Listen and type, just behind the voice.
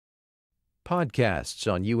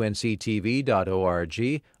Podcasts on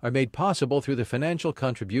UNC-TV.org are made possible through the financial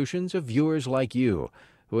contributions of viewers like you,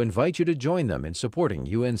 who invite you to join them in supporting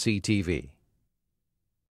UNC-TV.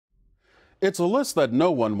 It's a list that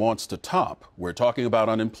no one wants to top. We're talking about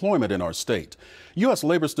unemployment in our state. U.S.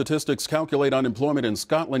 labor statistics calculate unemployment in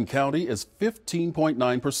Scotland County is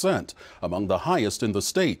 15.9%, among the highest in the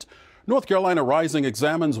state. North Carolina Rising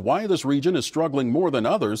examines why this region is struggling more than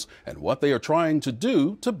others and what they are trying to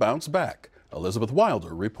do to bounce back. Elizabeth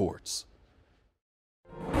Wilder reports.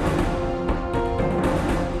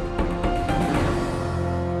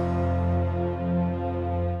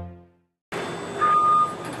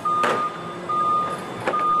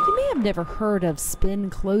 Never heard of spin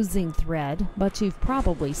closing thread, but you've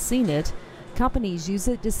probably seen it. Companies use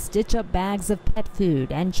it to stitch up bags of pet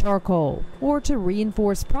food and charcoal, or to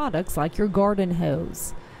reinforce products like your garden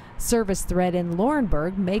hose. Service Thread in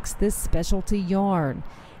Laurinburg makes this specialty yarn.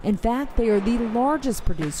 In fact, they are the largest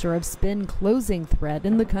producer of spin closing thread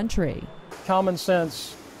in the country. Common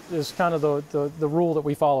sense is kind of the rule that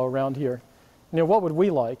we follow around here. You know, what would we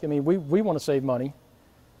like? I mean, we want to save money.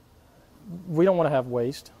 We don't want to have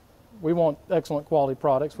waste. We want excellent quality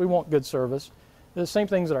products. We want good service. The same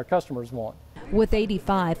things that our customers want. With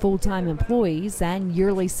 85 full-time employees and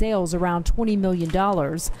yearly sales around $20 million,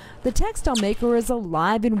 the textile maker is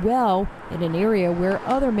alive and well in an area where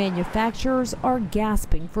other manufacturers are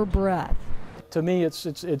gasping for breath. To me,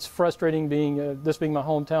 it's frustrating this being my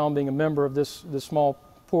hometown, being a member of this small,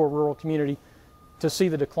 poor rural community, to see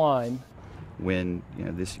the decline. When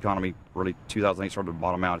this economy really 2008 started to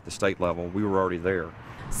bottom out at the state level, we were already there.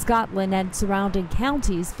 Scotland and surrounding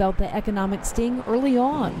counties felt the economic sting early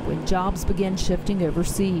on when jobs began shifting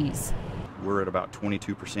overseas. We're at about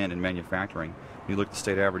 22% in manufacturing. You look at the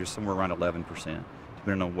state average, it's somewhere around 11%,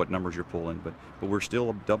 depending on what numbers you're pulling, but we're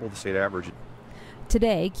still double the state average.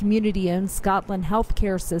 Today, community-owned Scotland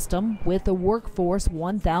Healthcare System, with a workforce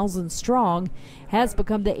 1,000 strong, has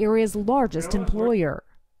become the area's largest employer.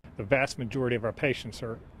 The vast majority of our patients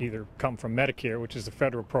are either come from Medicare, which is the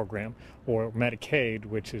federal program, or Medicaid,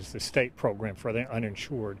 which is the state program for the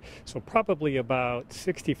uninsured. So probably about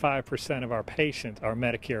 65% of our patients are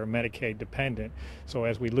Medicare or Medicaid dependent. So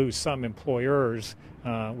as we lose some employers,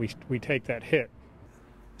 we take that hit.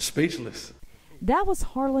 Speechless. That was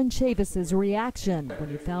Harlan Chavis's reaction when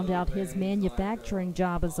he found out his manufacturing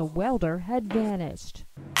job as a welder had vanished.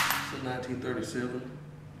 Since 1937.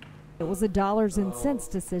 It was a dollars and cents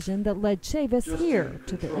decision that led Chavis here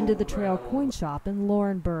to the end of the trail coin shop in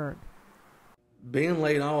Laurinburg. Being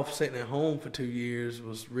laid off, sitting at home for 2 years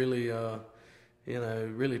was really,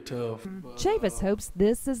 really tough. Chavis hopes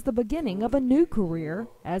this is the beginning of a new career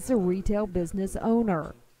as a retail business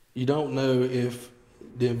owner. You don't know if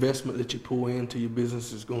the investment that you pull into your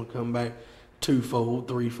business is going to come back twofold,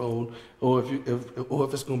 threefold, or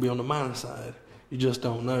if it's going to be on the minus side. You just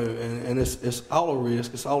don't know, and it's all a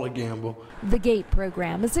risk, it's all a gamble. The GATE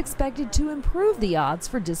program is expected to improve the odds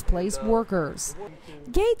for displaced workers.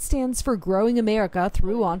 GATE stands for Growing America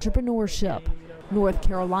Through Entrepreneurship. North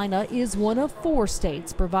Carolina is one of 4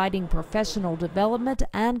 states providing professional development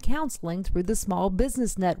and counseling through the Small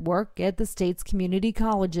Business Network at the state's community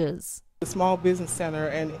colleges. The Small Business Center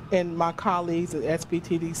and my colleagues at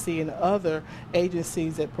SBTDC and other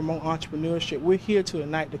agencies that promote entrepreneurship, we're here to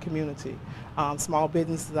unite the community. Small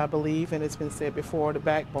businesses, I believe, and it's been said before, the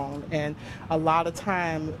backbone. And a lot of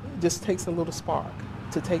time just takes a little spark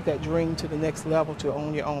to take that dream to the next level, to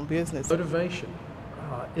own your own business. Motivation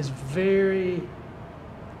is very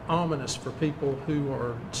ominous for people who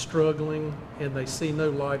are struggling and they see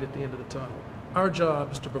no light at the end of the tunnel. Our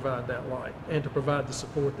job is to provide that light and to provide the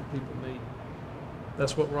support that people need.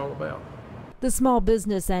 That's what we're all about. The Small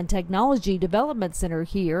Business and Technology Development Center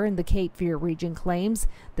here in the Cape Fear region claims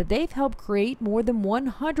that they've helped create more than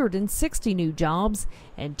 160 new jobs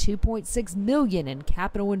and $2.6 million in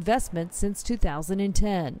capital investments since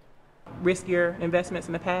 2010. Riskier investments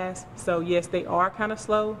in the past, so yes, they are kind of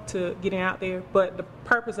slow to getting out there, but the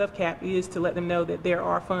purpose of CAP is to let them know that there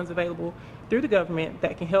are funds available through the government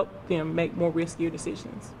that can help them make more riskier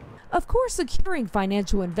decisions. Of course, securing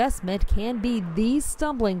financial investment can be the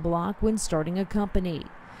stumbling block when starting a company.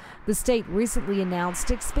 The state recently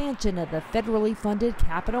announced expansion of the federally funded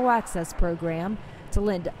Capital Access Program to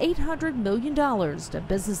lend $800 million to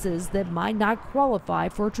businesses that might not qualify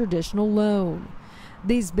for a traditional loan.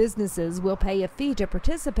 These businesses will pay a fee to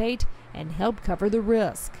participate and help cover the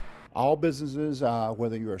risk. all businesses,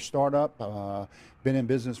 whether you're a startup, been in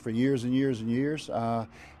business for years and years and years,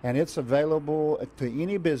 and it's available to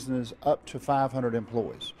any business up to 500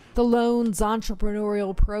 employees. The loans,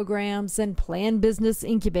 entrepreneurial programs, and planned business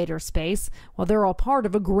incubator space, well, they're all part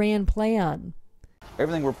of a grand plan.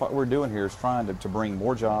 Everything we're doing here is trying to bring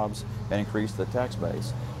more jobs and increase the tax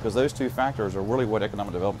base, because those two factors are really what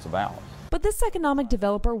economic development's about. But this economic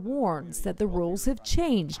developer warns that the rules have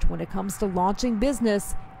changed when it comes to launching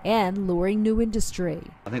business and luring new industry.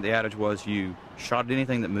 I think the adage was you shot at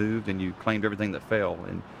anything that moved and you claimed everything that fell,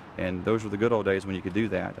 and those were the good old days when you could do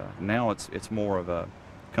that. Now it's more of a,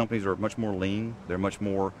 companies are much more lean, they're much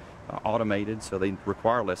more automated, so they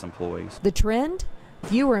require less employees. The trend?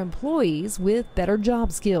 Fewer employees with better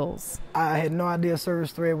job skills. I had no idea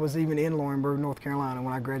Service Thread was even in Laurinburg, North Carolina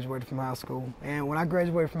when I graduated from high school. And when I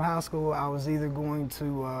graduated from high school, I was either going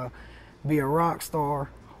to be a rock star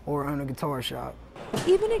or own a guitar shop.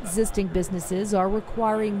 Even existing businesses are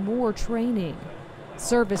requiring more training.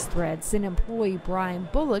 Service Thread sent employee Brian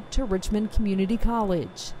Bullock to Richmond Community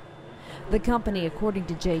College. The company, according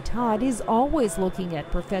to Jay Todd, is always looking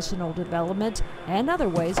at professional development and other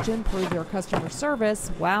ways to improve their customer service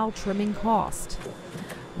while trimming cost.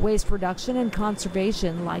 Waste reduction and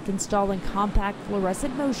conservation, like installing compact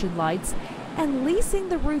fluorescent motion lights and leasing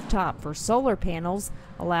the rooftop for solar panels,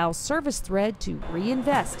 allows Service Thread to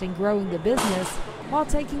reinvest in growing the business while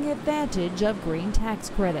taking advantage of green tax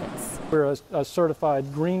credits. We're a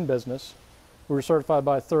certified green business. We're certified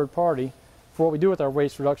by a third party for what we do with our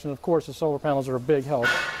waste reduction. Of course, the solar panels are a big help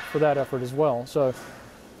for that effort as well. So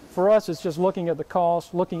for us, it's just looking at the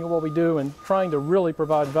cost, looking at what we do, and trying to really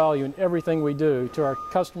provide value in everything we do to our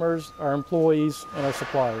customers, our employees, and our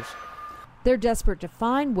suppliers. They're desperate to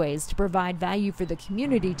find ways to provide value for the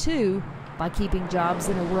community, too, by keeping jobs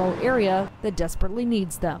in a rural area that desperately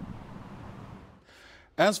needs them.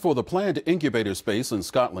 As for the planned incubator space in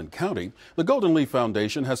Scotland County, the Golden Leaf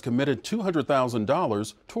Foundation has committed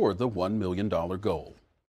 $200,000 toward the $1 million goal.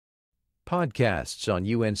 Podcasts on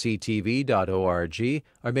UNC-TV.org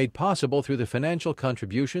are made possible through the financial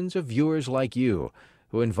contributions of viewers like you,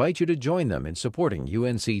 who invite you to join them in supporting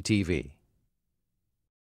UNC-TV.